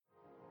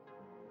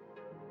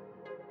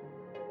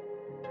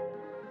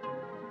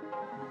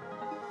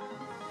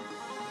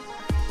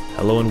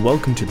Hello and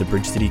welcome to the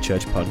Bridge City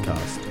Church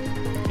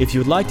podcast. If you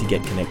would like to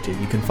get connected,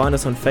 you can find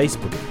us on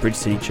Facebook at Bridge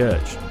City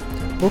Church,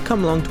 or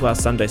come along to our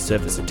Sunday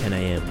service at 10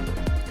 a.m.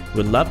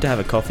 We'd love to have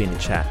a coffee and a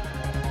chat.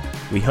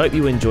 We hope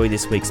you enjoy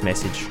this week's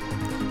message.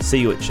 See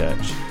you at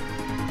church.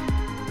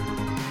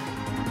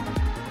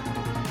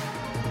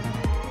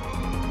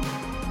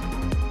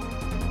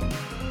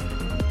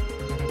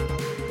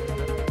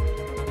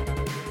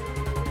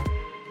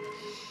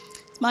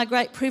 My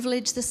great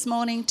privilege this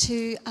morning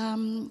to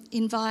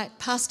invite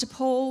Pastor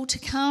Paul to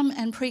come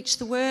and preach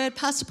the word.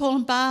 Pastor Paul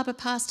and Barb are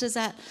pastors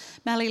at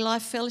Mallee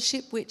Life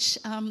Fellowship, which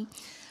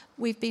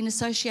we've been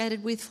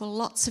associated with for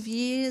lots of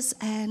years,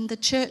 and the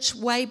church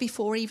way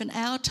before even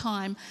our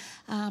time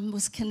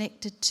was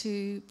connected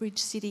to Bridge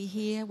City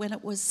here when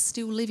it was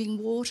still Living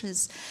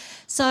Waters.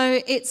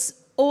 So it's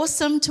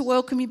awesome to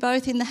welcome you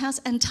both in the house,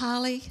 and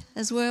Tali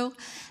as well.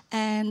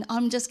 And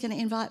I'm just going to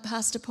invite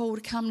Pastor Paul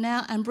to come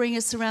now and bring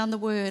us around the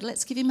word.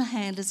 Let's give him a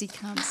hand as he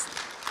comes.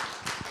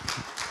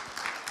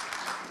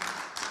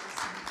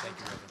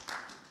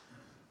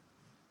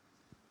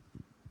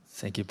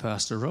 Thank you,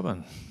 Pastor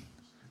Robin.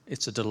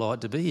 It's a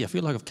delight to be here. I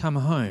feel like I've come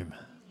home.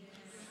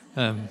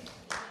 And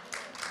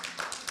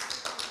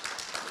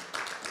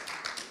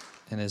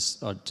as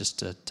I just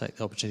take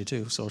the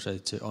opportunity to also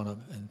to honour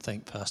and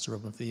thank Pastor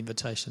Robin for the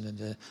invitation,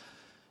 and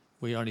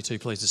we are only too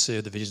pleased to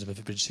serve the vision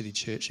of Bridge City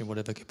Church in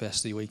whatever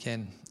capacity we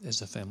can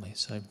as a family.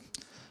 So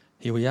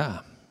here we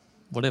are,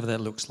 whatever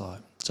that looks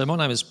like. So my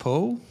name is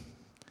Paul,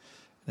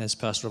 and as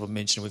Pastor Robin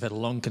mentioned, we've had a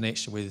long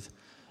connection with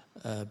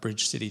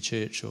Bridge City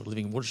Church, or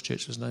Living Waters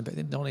Church was known back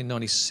then. In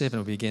 1997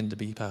 we began to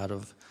be part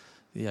of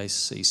the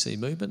ACC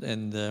movement,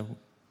 and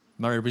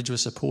Murray Bridge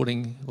was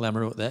supporting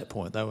Lameroo at that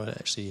point. They were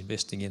actually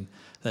investing in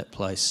that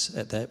place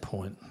at that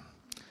point.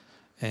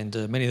 And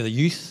many of the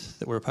youth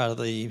that were a part of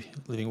the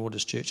Living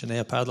Waters Church are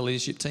now part of the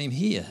leadership team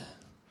here.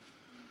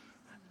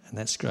 And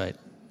that's great.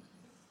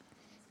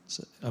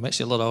 So I'm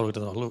actually a lot older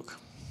than I look.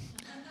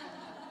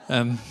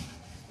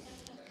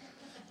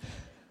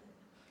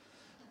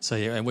 So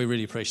yeah, and we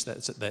really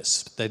appreciate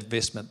that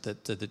investment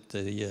that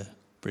the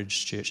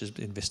Bridge Church has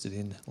invested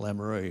in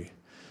Lameroo.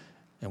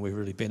 And we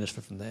really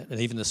benefit from that. And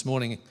even this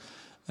morning,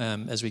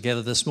 as we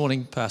gather this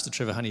morning, Pastor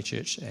Trevor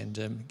Honeychurch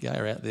and Gay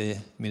are out there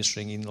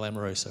ministering in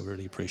Lameroo, so we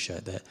really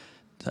appreciate that.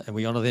 And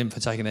we honour them for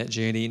taking that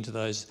journey into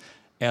those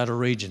outer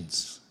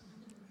regions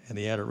and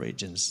the outer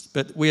regions.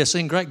 But we are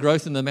seeing great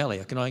growth in the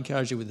Mallee. Can I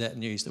encourage you with that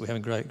news, that we're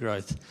having great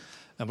growth?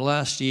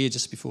 Last year,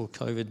 just before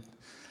COVID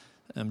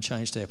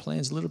changed our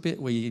plans a little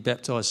bit, we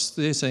baptised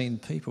 13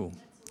 people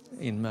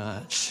in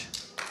March.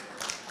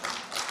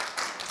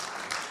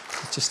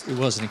 It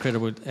was an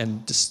incredible,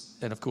 and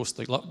of course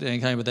the lockdown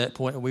came at that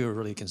point, and we were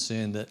really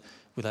concerned that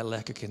with that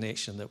lack of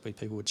connection that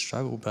people would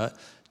struggle. But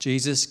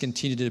Jesus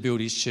continued to build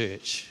his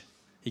church.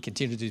 He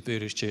continued to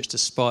build his church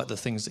despite the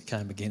things that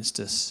came against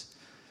us.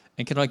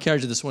 And can I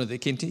encourage you this morning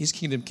that his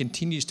kingdom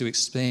continues to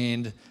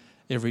expand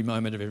every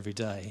moment of every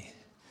day.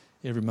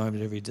 Every moment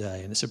of every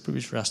day. And it's a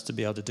privilege for us to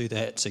be able to do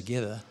that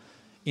together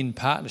in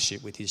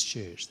partnership with his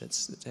church.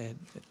 That's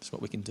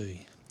what we can do.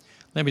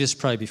 Let me just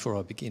pray before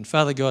I begin.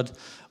 Father God,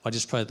 I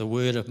just pray that the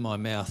word of my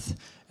mouth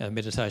and the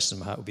meditation of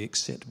my heart will be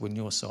acceptable in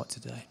your sight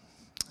today.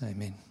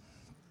 Amen.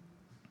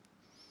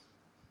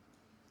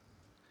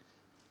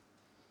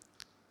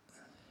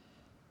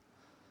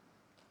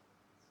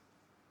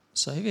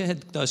 So have you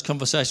had those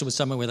conversations with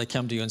someone where they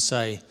come to you and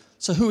say,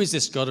 so who is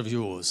this God of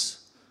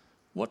yours?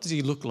 What does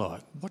he look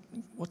like?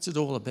 What's it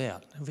all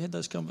about? Have you had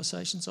those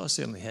conversations? I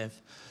certainly have.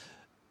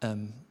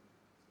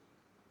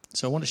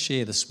 So I want to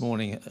share this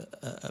morning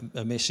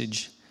a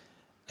message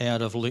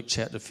out of Luke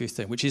chapter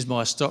 15, which is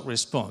my stock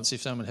response.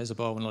 If someone has a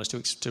Bible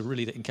knowledge, to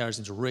really encourage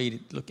them to read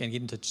it, look and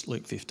get into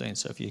Luke 15.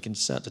 So if you can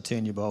start to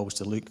turn your Bibles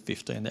to Luke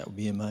 15, that would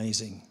be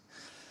amazing.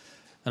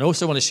 And I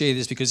also want to share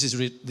this because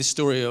this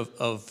story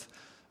of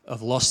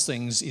lost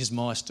things is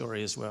my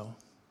story as well.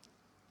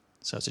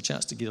 So it's a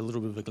chance to get a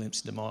little bit of a glimpse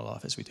into my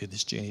life as we do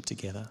this journey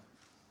together.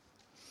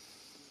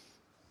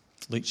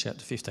 Luke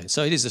chapter 15.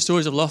 So it is the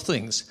stories of lost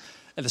things.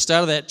 At the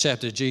start of that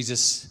chapter,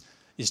 Jesus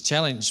is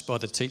challenged by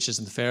the teachers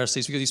and the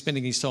Pharisees because he's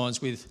spending his time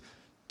with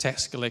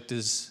tax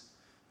collectors,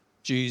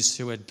 Jews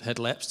who had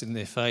lapsed in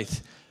their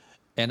faith,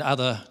 and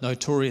other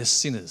notorious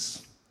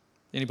sinners.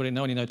 Anybody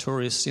know any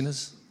notorious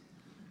sinners?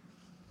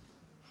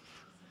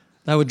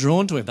 They were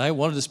drawn to him. They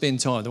wanted to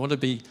spend time. They wanted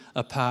to be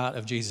a part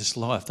of Jesus'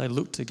 life. They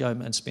looked to go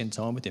and spend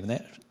time with him,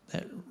 and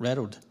that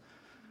rattled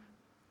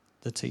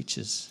the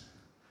teachers.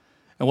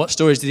 And what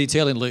stories did he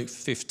tell in Luke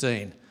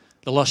 15?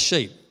 The lost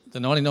sheep. The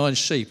 99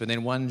 sheep, and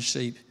then one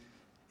sheep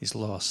is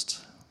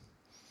lost.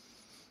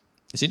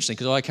 It's interesting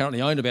because I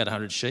currently own about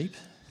 100 sheep,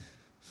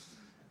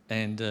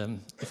 and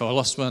if I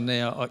lost one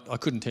now, I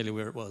couldn't tell you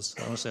where it was.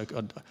 Honestly,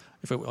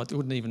 I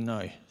wouldn't even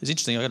know. It's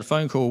interesting. I got a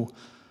phone call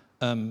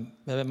about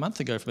a month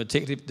ago from a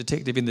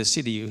detective in the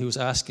city who was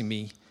asking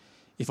me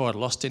if I had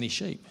lost any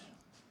sheep,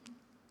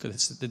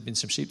 because there'd been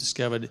some sheep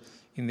discovered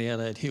in the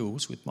Adelaide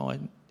Hills with my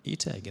ear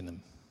tag in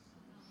them.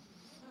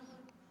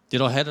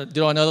 Did I know that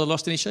I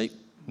lost any sheep?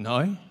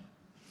 No.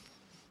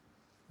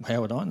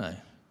 How would I know?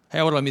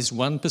 How would I miss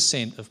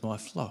 1% of my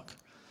flock?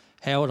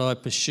 How would I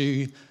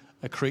pursue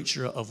a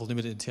creature of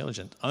limited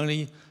intelligence?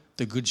 Only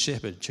the Good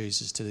Shepherd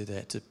chooses to do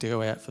that, to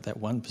go out for that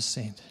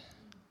 1%.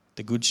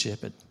 The Good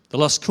Shepherd. The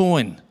lost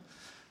coin.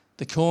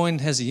 The coin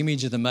has the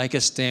image of the Maker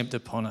stamped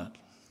upon it.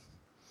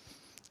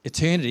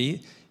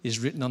 Eternity is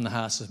written on the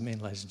hearts of men,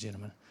 ladies and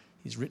gentlemen.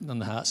 It's written on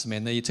the hearts of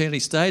men. The eternity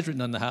stays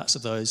written on the hearts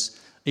of those,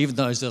 even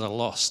those that are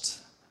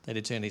lost. That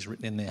eternity is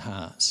written in their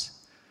hearts.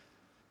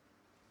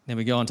 Then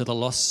we go on to the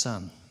lost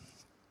son.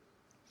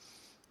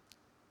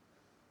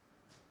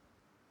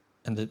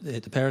 And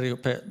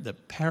the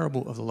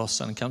parable of the lost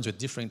son comes with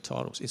different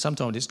titles.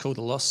 Sometimes it's called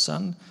the lost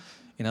son.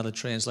 In other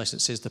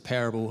translations, it says the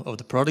parable of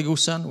the prodigal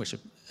son, which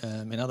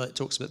in other it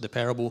talks about the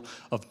parable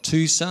of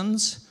two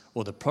sons,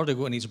 or the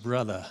prodigal and his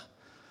brother.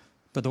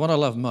 But the one I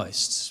love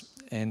most,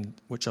 and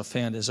which I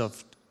found as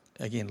I've,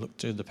 again,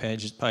 looked through the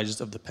pages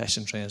of the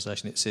Passion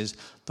Translation, it says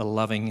the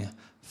loving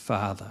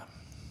Father.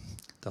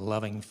 The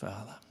loving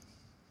Father.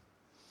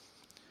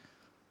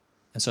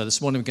 And so this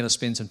morning we're going to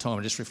spend some time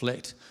and just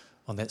reflect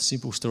on that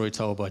simple story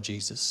told by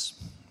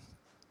Jesus.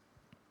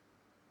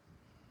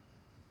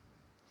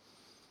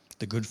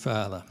 The good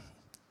Father.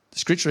 The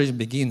scripture even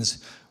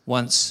begins,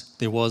 once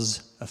there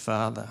was a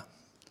Father.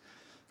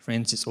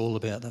 Friends, it's all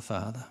about the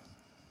Father.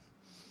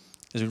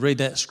 As we read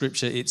that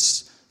scripture,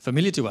 it's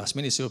familiar to us.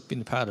 Many of us who have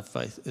been a part of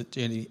faith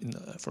journey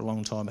for a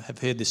long time have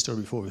heard this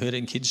story before. We've heard it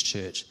in kids'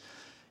 church.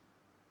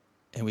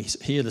 And we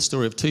hear the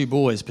story of two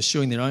boys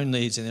pursuing their own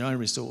needs and their own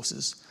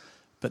resources.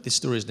 But this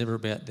story is never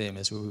about them,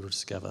 as we will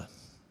discover.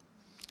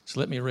 So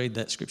let me read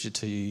that scripture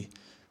to you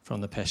from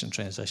the Passion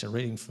Translation,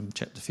 reading from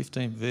chapter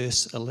 15,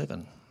 verse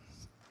 11.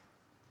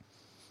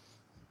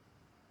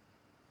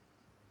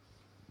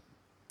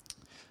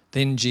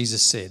 Then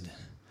Jesus said,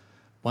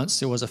 once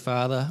there was a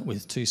father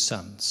with two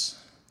sons.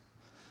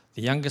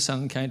 The younger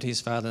son came to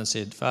his father and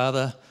said,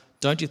 Father,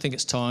 don't you think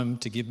it's time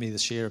to give me the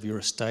share of your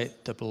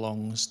estate that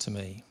belongs to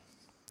me?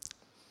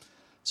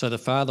 So the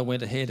father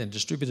went ahead and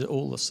distributed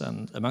all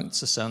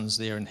amongst the sons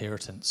their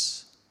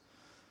inheritance.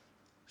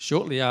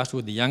 Shortly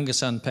afterward, the younger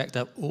son packed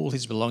up all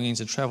his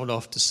belongings and travelled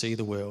off to see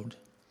the world.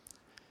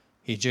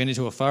 He journeyed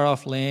to a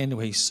far-off land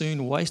where he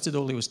soon wasted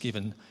all he was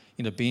given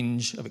in a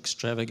binge of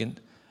extravagant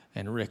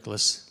and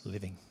reckless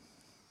living.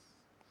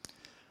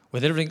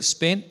 With everything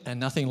spent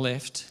and nothing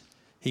left,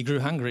 he grew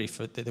hungry,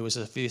 for there was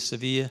a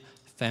severe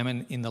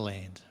famine in the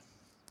land.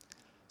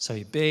 So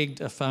he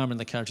begged a farmer in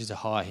the country to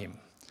hire him.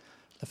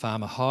 The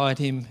farmer hired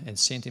him and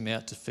sent him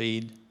out to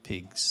feed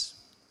pigs.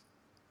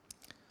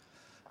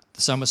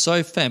 The son was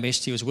so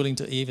famished he was willing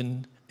to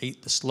even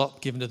eat the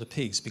slop given to the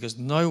pigs because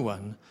no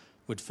one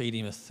would feed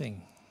him a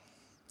thing.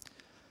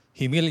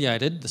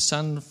 Humiliated, the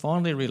son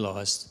finally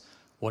realised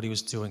what he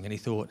was doing, and he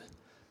thought,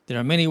 there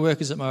are many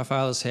workers at my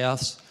father's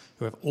house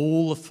who have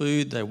all the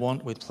food they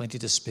want with plenty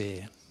to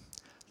spare.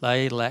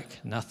 They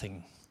lack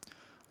nothing.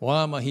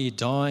 Why am I here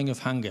dying of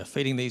hunger,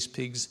 feeding these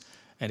pigs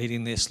and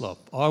eating their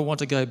slop? I want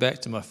to go back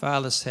to my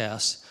father's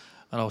house,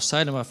 and I'll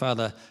say to my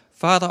father,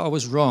 Father, I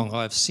was wrong.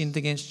 I have sinned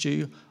against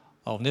you.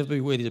 I'll never be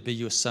worthy to be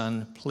your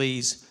son.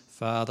 Please,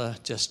 Father,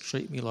 just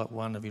treat me like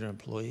one of your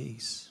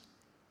employees.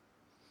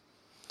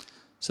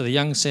 So the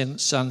young son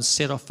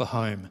set off for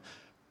home.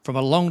 From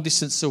a long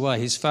distance away,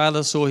 his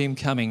father saw him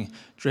coming,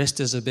 dressed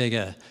as a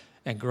beggar,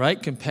 and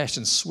great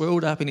compassion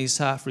swelled up in his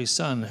heart for his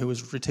son who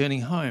was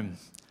returning home.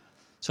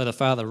 So the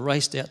father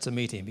raced out to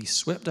meet him. He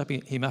swept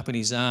him up in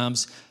his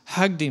arms,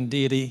 hugged him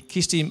dearly,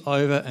 kissed him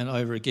over and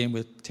over again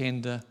with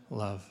tender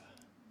love.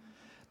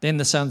 Then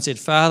the son said,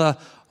 Father,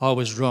 I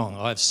was wrong.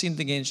 I have sinned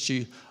against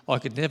you. I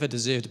could never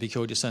deserve to be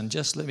called your son.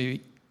 Just let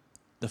me.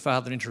 The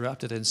father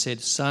interrupted and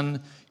said,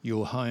 Son,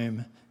 you're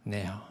home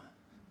now.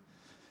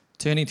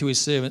 Turning to his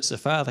servants, the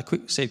father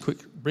said,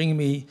 bring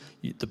me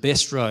the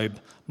best robe,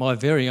 my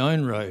very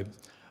own robe,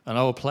 and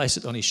I will place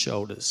it on his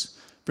shoulders.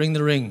 Bring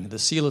the ring, the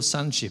seal of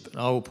sonship,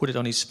 and I will put it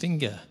on his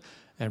finger.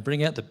 And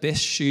bring out the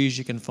best shoes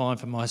you can find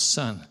for my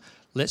son.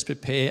 Let's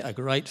prepare a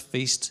great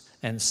feast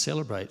and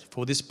celebrate.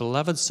 For this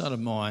beloved son of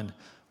mine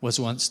was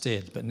once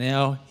dead, but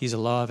now he's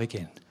alive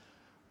again.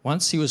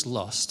 Once he was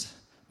lost,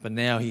 but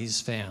now he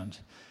is found.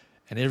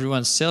 And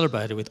everyone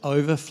celebrated with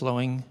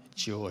overflowing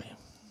joy.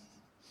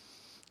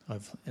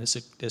 As I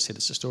said,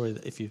 it's a story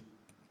that if you've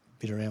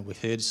been around,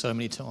 we've heard so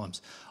many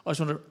times. I just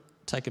want to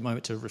take a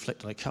moment to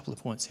reflect on a couple of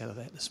points out of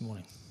that this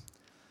morning.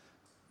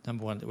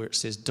 Number one, where it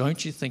says,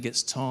 don't you think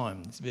it's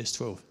time, verse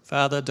 12,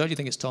 Father, don't you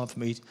think it's time for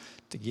me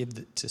to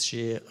give to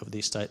share of the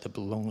estate that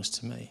belongs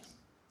to me?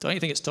 Don't you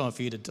think it's time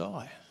for you to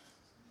die?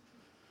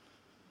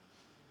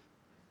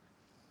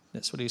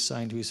 That's what he's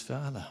saying to his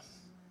father.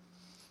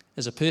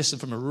 As a person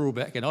from a rural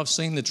background, I've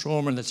seen the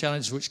trauma and the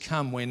challenges which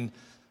come when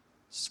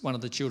one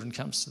of the children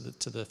comes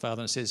to the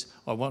father and says,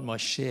 I want my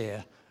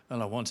share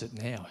and I want it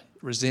now.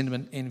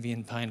 Resentment, envy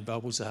and pain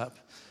bubbles up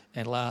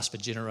and lasts for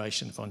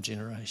generation upon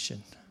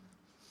generation.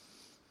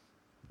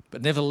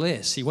 But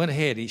nevertheless, he went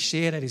ahead, he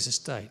shared at his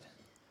estate.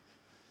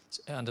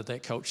 Under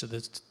that culture,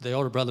 the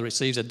older brother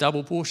receives a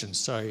double portion.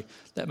 So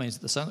that means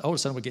that the older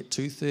son would get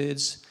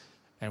 2/3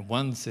 and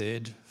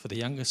 1/3 for the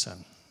younger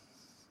son.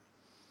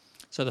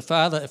 So the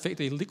father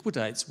effectively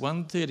liquidates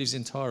 1/3 of his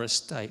entire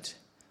estate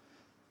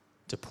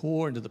to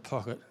pour into the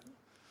pocket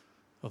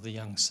of the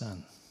young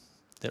son,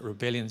 that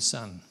rebellious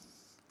son.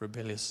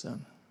 The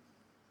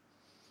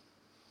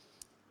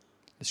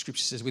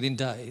scripture says within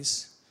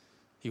days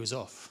he was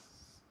off.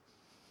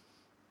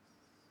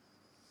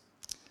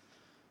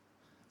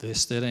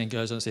 Verse 13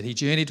 goes on and said, he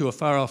journeyed to a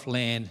far-off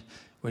land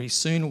where he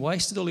soon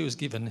wasted all he was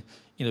given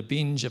in a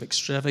binge of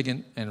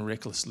extravagant and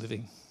reckless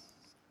living.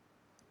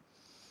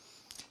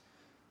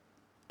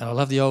 And I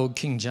love the old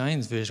King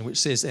James version, which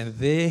says, and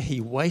there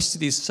he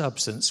wasted his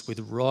substance with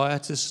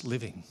riotous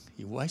living.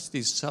 He wasted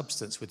his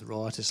substance with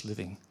riotous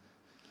living.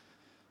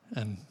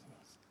 And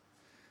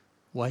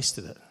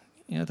wasted it.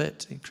 You know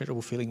that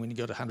incredible feeling when you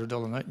got a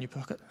 $100 note in your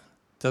pocket?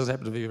 Doesn't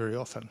happen to be very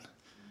often.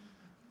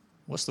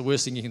 What's the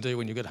worst thing you can do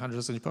when you've got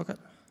 $100 in your pocket?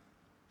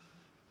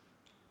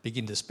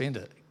 Begin to spend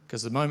it.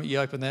 Because the moment you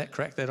open that,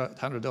 crack that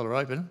 $100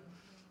 open,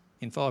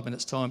 in 5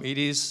 minutes' time, it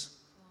is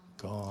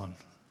gone.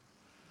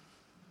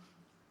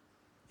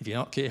 If you're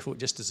not careful, it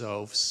just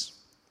dissolves.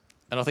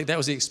 And I think that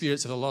was the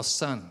experience of the lost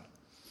son.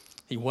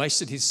 He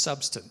wasted his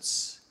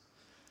substance,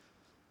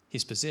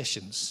 his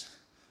possessions.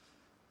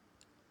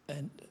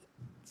 And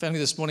family,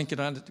 this morning, could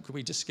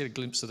we just get a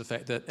glimpse of the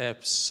fact that our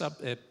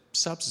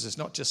substance is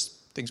not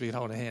just things we can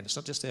hold in our hand. It's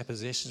not just our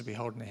possessions we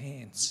hold in our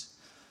hands.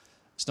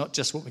 It's not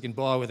just what we can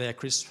buy with our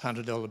crisp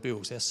 $100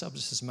 bills. Our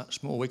substance is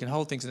much more. We can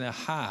hold things in our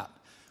heart.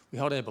 We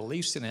hold our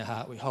beliefs in our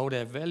heart. We hold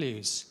our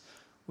values.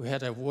 We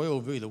have our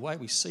worldview, the way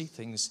we see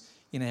things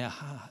in our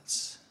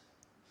hearts.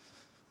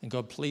 And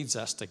God pleads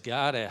us to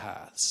guard our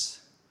hearts,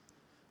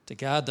 to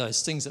guard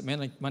those things that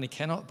money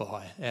cannot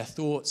buy, our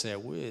thoughts, our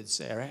words,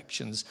 our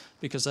actions,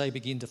 because they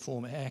begin to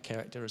form our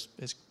character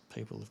as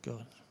people of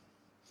God.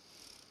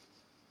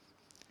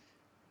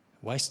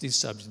 Wasted his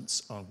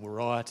substance on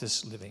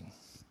riotous living.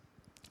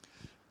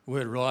 The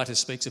word riotous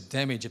speaks of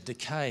damage, of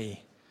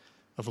decay,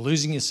 of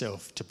losing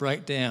yourself, to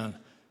break down,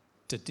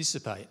 to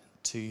dissipate,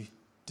 to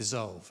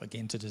dissolve,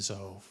 again to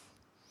dissolve.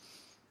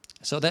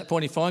 So at that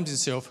point he finds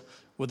himself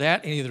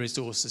without any of the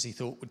resources he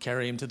thought would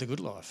carry him to the good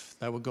life.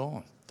 They were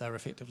gone. They were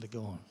effectively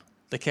gone.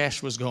 The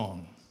cash was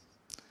gone.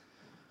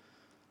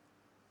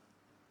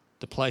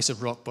 The place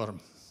of rock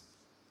bottom,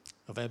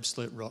 of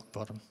absolute rock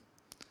bottom.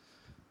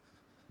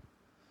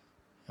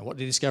 And what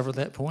did he discover at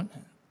that point?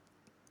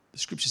 The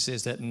scripture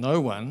says that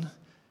no one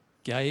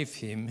gave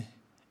him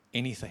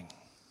anything.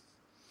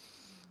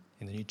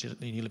 In the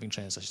New Living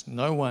Translation,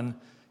 no one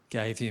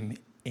gave him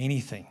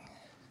anything.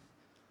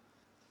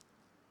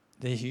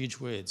 They're huge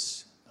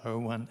words. No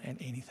one and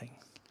anything.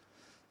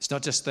 It's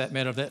not just that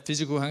matter of that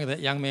physical hunger that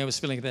young man was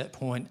feeling at that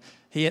point.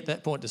 He at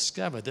that point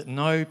discovered that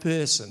no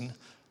person,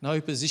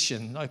 no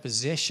position, no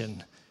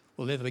possession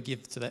will ever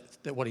give to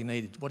that what he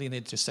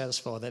needed to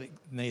satisfy that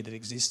need that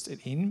exists in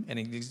him and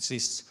it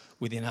exists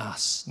within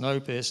us. No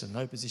person,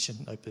 no position,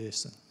 no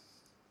person.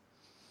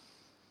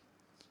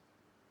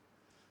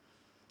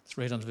 Let's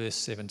read on to verse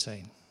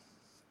 17.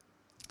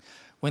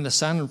 When the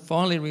son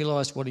finally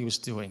realised what he was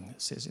doing,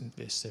 it says in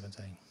verse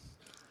 17.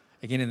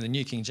 Again, in the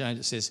New King James,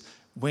 it says,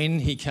 when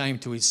he came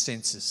to his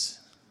senses.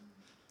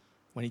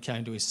 When he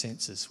came to his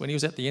senses. When he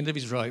was at the end of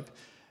his rope,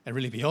 and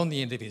really beyond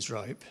the end of his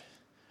rope,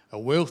 a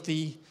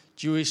wealthy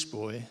Jewish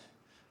boy,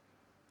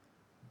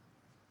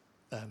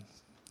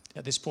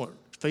 at this point,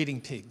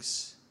 feeding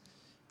pigs,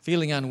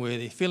 feeling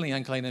unworthy, feeling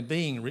unclean, and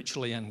being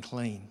ritually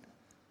unclean.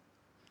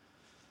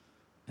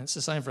 And it's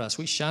the same for us.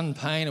 We shun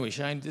pain and we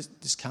shun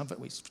discomfort.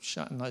 We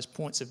shun those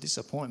points of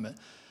disappointment.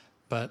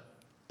 But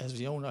as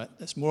we all know,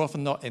 it's more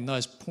often not in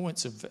those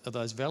points of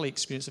those valley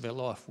experiences of our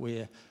life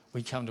where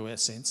we come to our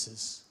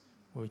senses.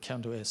 At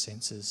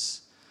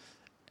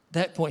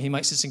that point, he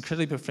makes this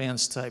incredibly profound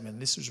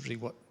statement. This is really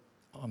what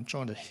I'm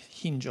trying to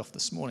hinge off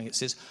this morning. It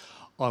says,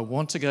 I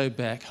want to go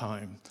back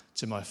home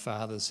to my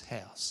father's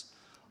house.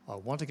 I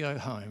want to go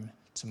home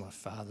to my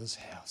father's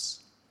house.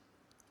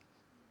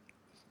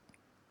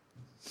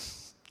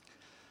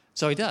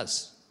 So he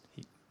does.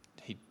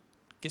 He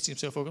gets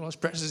himself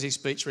organised, practices his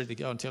speech, ready to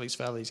go and tell his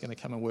father he's going to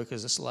come and work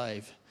as a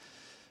slave.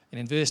 And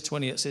in verse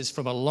 20 it says,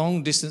 from a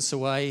long distance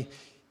away,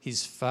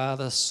 his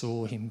father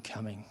saw him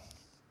coming.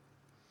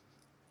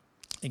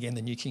 Again,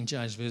 the New King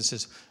James Version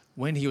says,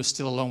 when he was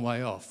still a long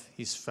way off,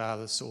 his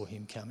father saw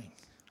him coming.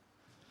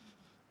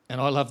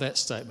 And I love that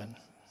statement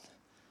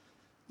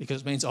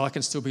because it means I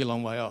can still be a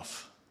long way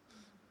off.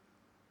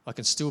 I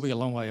can still be a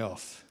long way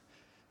off.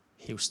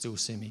 He'll still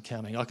see me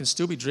coming. I can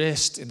still be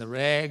dressed in the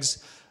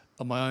rags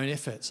of my own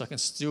efforts. I can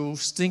still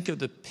stink of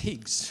the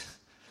pigs.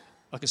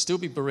 I can still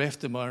be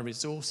bereft of my own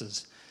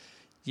resources.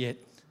 Yet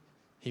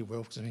he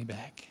welcomes me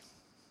back.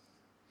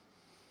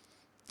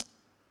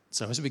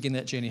 So as we begin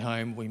that journey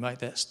home, we make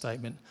that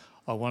statement,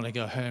 I want to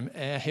go home.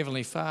 Our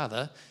Heavenly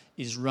Father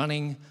is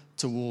running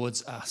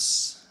towards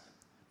us.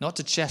 Not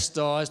to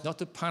chastise, not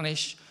to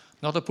punish,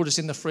 not to put us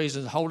in the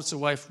freezer and hold us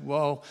away for a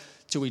while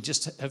till we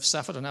just have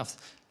suffered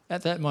enough.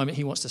 At that moment,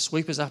 he wants to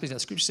sweep us up. The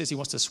scripture says he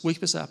wants to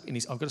sweep us up in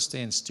his, I've got to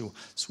stand still,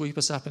 sweep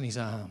us up in his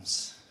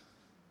arms.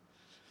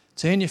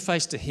 Turn your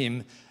face to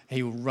him,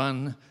 he will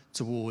run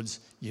towards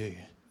you.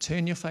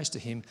 Turn your face to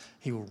him,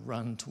 he will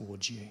run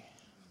towards you.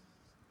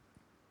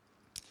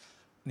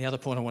 And the other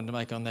point I wanted to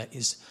make on that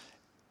is,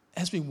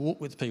 as we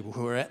walk with people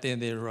who are at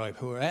their rope,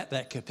 who are at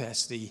that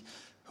capacity,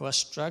 who are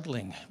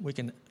struggling, we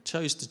can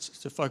choose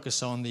to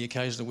focus on the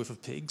occasional whiff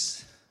of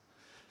pigs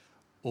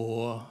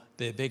or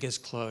their beggar's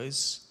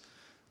clothes,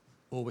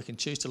 or we can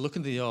choose to look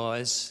into the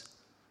eyes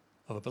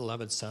of a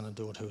beloved son and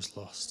daughter who is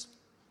lost.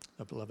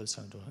 A beloved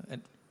son and daughter.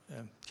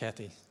 And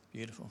Kathy,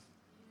 beautiful.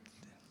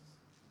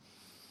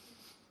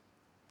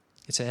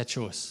 It's our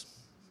choice.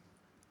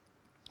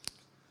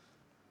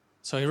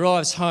 So he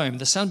arrives home.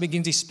 The son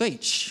begins his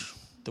speech,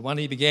 the one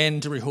he began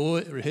to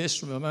rehearse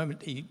from the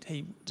moment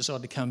he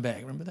decided to come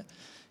back. Remember that?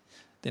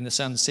 Then the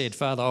son said,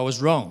 "Father, I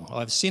was wrong.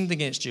 I've sinned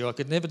against you. I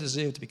could never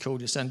deserve to be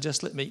called your son.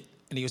 Just let me..."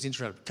 And he was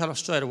interrupted. Cut off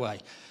straight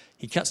away.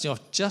 He cuts him off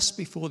just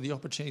before the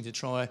opportunity to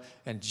try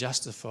and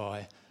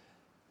justify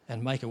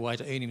and make a way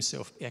to earn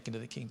himself back into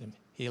the kingdom.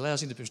 He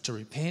allows him to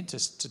repent,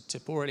 to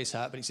pour out his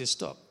heart, but he says,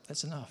 "Stop,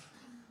 that's enough.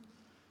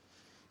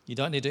 You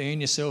don't need to earn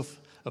yourself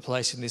a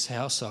place in this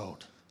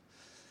household."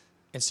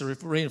 It's a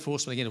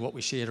reinforcement again of what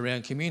we shared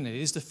around community.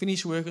 It is the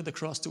finished work of the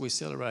cross that we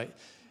celebrate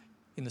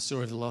in the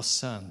story of the lost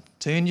son.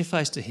 Turn your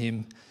face to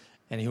him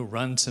and he'll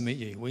run to meet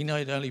you. We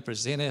need only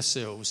present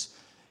ourselves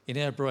in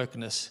our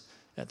brokenness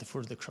at the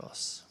foot of the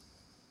cross.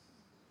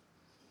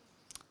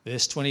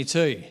 Verse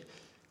 22,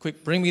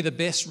 "Quick, bring me the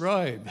best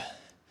robe,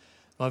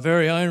 my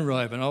very own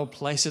robe, and I'll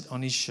place it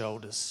on his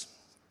shoulders."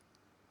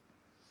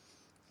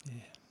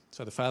 Yeah.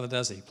 So the father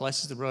does it. He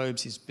places the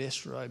robes, his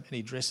best robe, and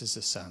he dresses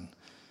the son.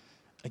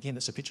 Again,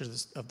 it's a picture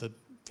of the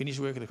finished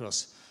work of the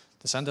cross.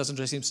 The son doesn't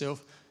dress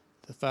himself,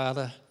 the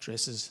father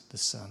dresses the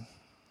son.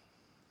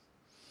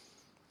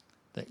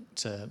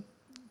 The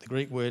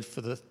Greek word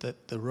for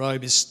the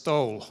robe is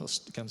stole.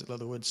 It comes out of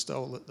the word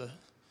stole that the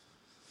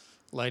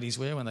ladies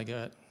wear when they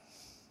go out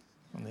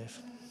on their...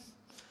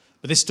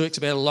 But this talks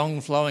about a long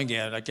flowing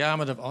gown, a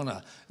garment of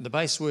honour. And the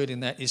base word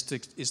in that is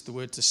the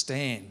word to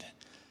stand.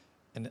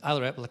 And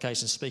other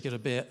applications speak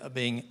of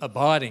being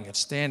abiding, of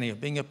standing, of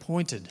being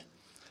appointed,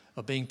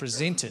 of being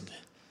presented,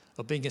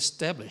 of being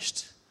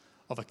established,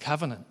 of a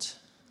covenant.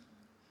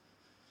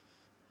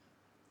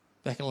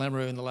 Back in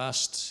Lameroo in the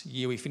last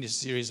year, we finished a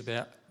series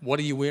about what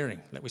are you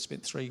wearing? That we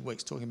spent 3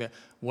 weeks talking about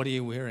what are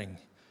you wearing?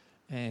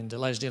 And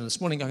ladies and gentlemen, this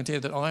morning I can tell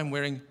you that I am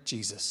wearing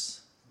Jesus.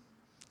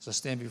 As I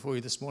stand before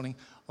you this morning,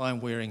 I am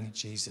wearing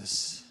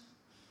Jesus.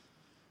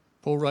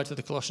 Paul wrote to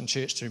the Colossian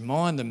church to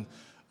remind them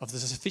of the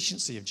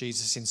sufficiency of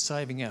Jesus in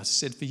saving us. He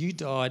said, "For you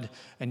died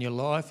and your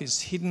life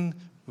is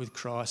hidden with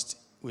Christ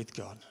with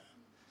God."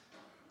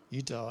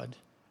 You died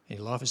and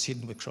your life is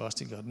hidden with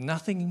Christ in God.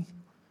 Nothing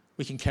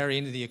we can carry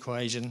into the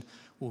equation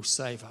will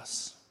save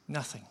us.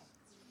 Nothing.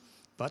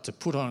 But to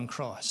put on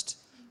Christ.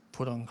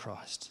 Put on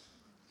Christ.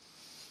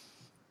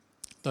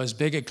 Those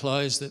beggar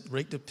clothes that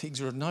reeked of pigs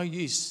were of no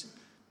use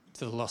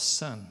to the lost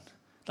son.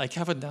 They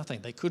covered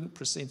nothing. They couldn't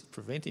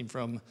prevent him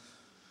from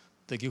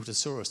the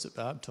Guiltosaurus that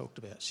Barb talked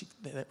about.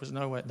 There was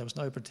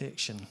no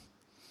protection.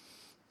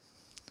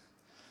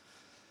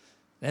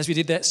 As we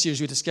did that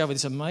series, we discovered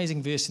this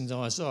amazing verse in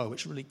Isaiah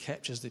which really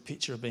captures the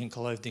picture of being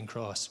clothed in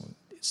Christ.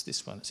 It's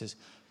this one. It says,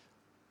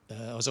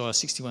 Isaiah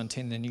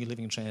 61:10, the New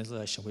Living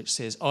Translation, which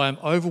says, "I am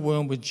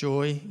overwhelmed with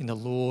joy in the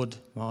Lord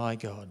my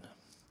God.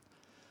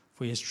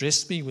 For he has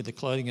dressed me with the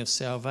clothing of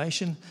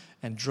salvation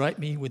and draped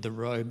me with the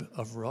robe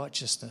of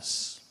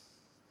righteousness.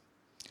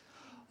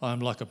 I am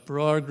like a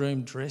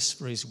bridegroom dressed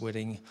for his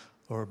wedding,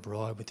 or a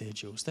bride with her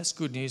jewels." That's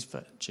good news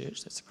for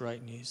church. That's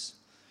great news.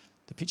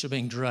 The picture of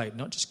being draped,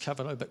 not just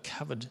covered over, but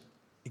covered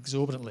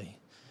exorbitantly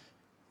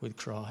with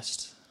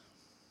Christ.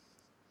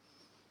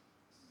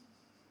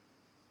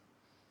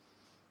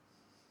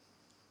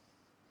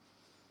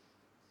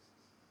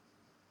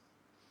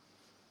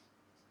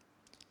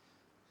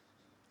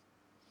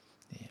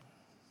 Yeah.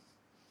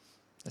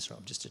 That's right,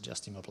 I'm just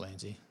adjusting my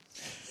plans here.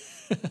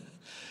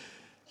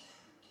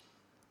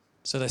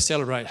 So they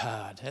celebrate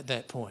hard at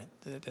that point.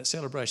 That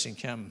celebration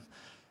came.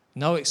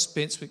 No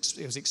expense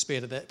was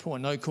spared at that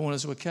point. No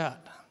corners were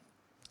cut.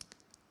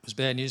 It was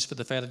bad news for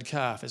the fatted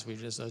calf, as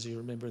you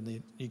remember in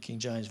the New King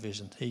James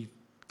Version. He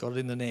got it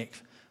in the neck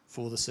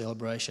for the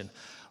celebration.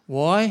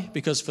 Why?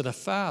 Because for the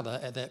father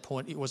at that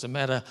point, it was a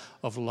matter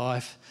of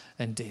life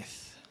and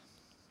death.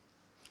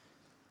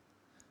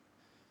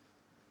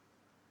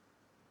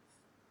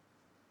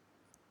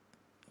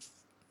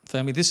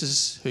 Family, this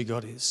is who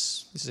God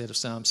is. This is out of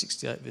Psalm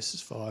 68,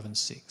 verses 5 and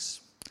 6.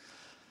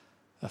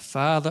 A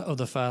father of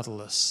the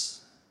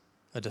fatherless,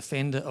 a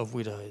defender of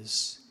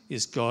widows,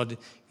 is God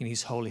in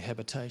his holy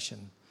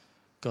habitation.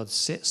 God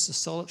sets the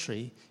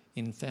solitary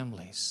in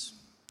families.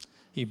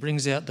 He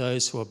brings out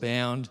those who are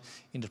bound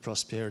into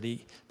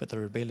prosperity, but the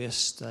rebellious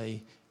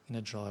stay in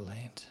a dry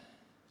land.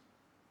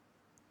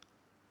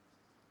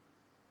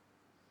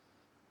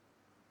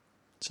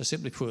 So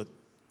simply put,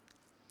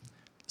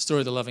 the story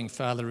of the loving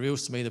father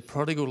reveals to me the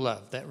prodigal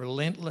love, that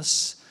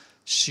relentless,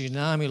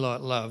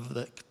 tsunami-like love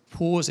that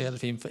pours out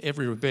of him for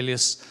every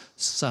rebellious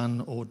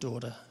son or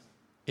daughter.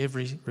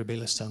 Every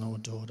rebellious son or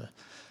daughter.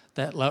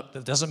 that love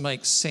that doesn't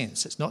make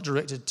sense. It's not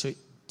directed to,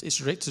 it's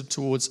directed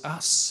towards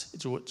us.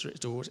 It's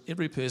directed towards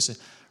every person,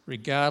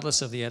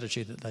 regardless of the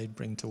attitude that they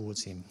bring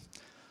towards him.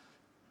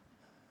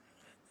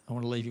 I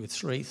want to leave you with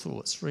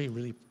three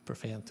really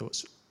profound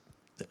thoughts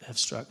that have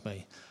struck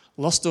me.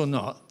 Lost or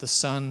not, the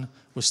Son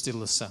was still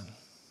the Son.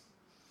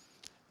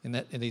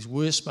 In his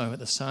worst moment,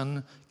 the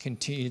Son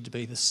continued to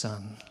be the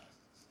Son.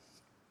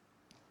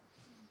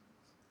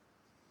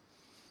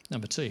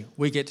 Number two,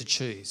 we get to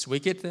choose. We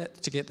get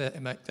that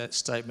and make that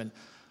statement,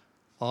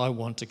 I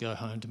want to go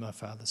home to my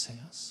Father's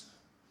house.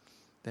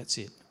 That's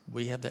it.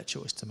 We have that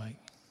choice to make.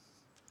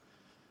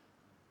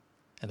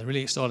 And the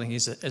really exciting thing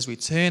is that as we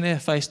turn our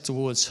face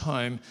towards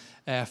home,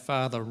 our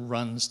Father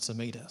runs to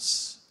meet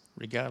us,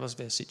 regardless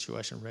of our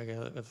situation,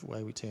 regardless of the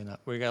way we turn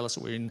up, regardless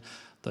of we're in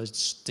those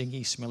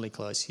stinky, smelly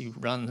clothes. He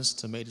runs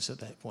to meet us at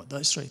that point.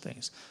 Those three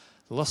things.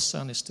 The lost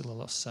son is still a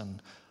lost son.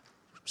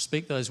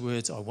 Speak those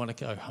words, I want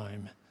to go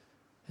home.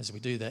 As we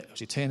do that,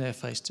 as we turn our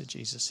face to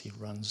Jesus, he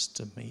runs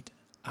to meet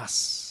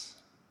us.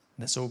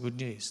 And that's all good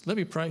news. Let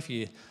me pray for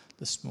you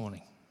this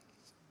morning.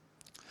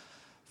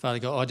 Father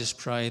God, I just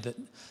pray that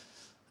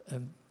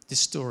this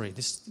story,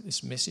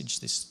 this message,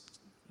 this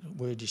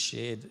word you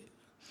shared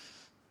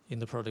in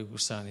the prodigal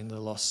son, in the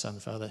lost son,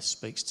 Father,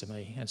 speaks to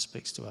me and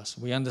speaks to us.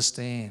 We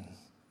understand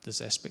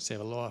there's aspects of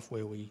our life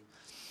where we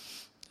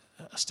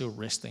are still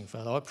wrestling,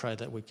 Father. I pray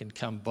that we can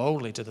come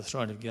boldly to the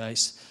throne of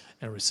grace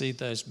and receive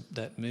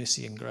that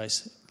mercy and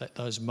grace,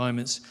 those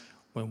moments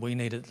when we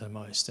need it the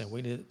most, and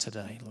we need it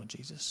today, Lord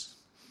Jesus.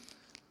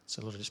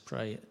 So, Lord, I just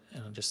pray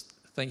and I just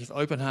thank you for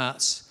open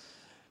hearts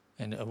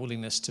and a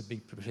willingness to be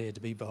prepared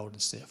to be bold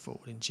and step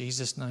forward. In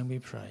Jesus' name we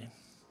pray.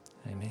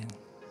 Amen.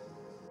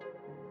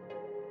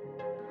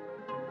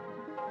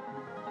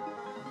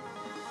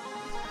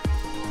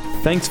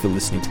 Thanks for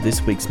listening to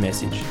this week's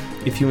message.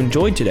 If you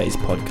enjoyed today's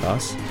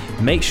podcast,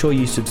 make sure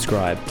you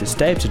subscribe to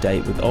stay up to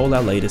date with all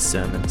our latest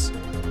sermons.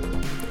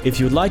 If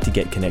you would like to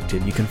get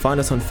connected, you can find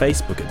us on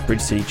Facebook at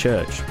Bridge City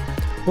Church,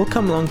 or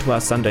come along to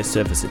our Sunday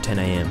service at 10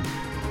 a.m.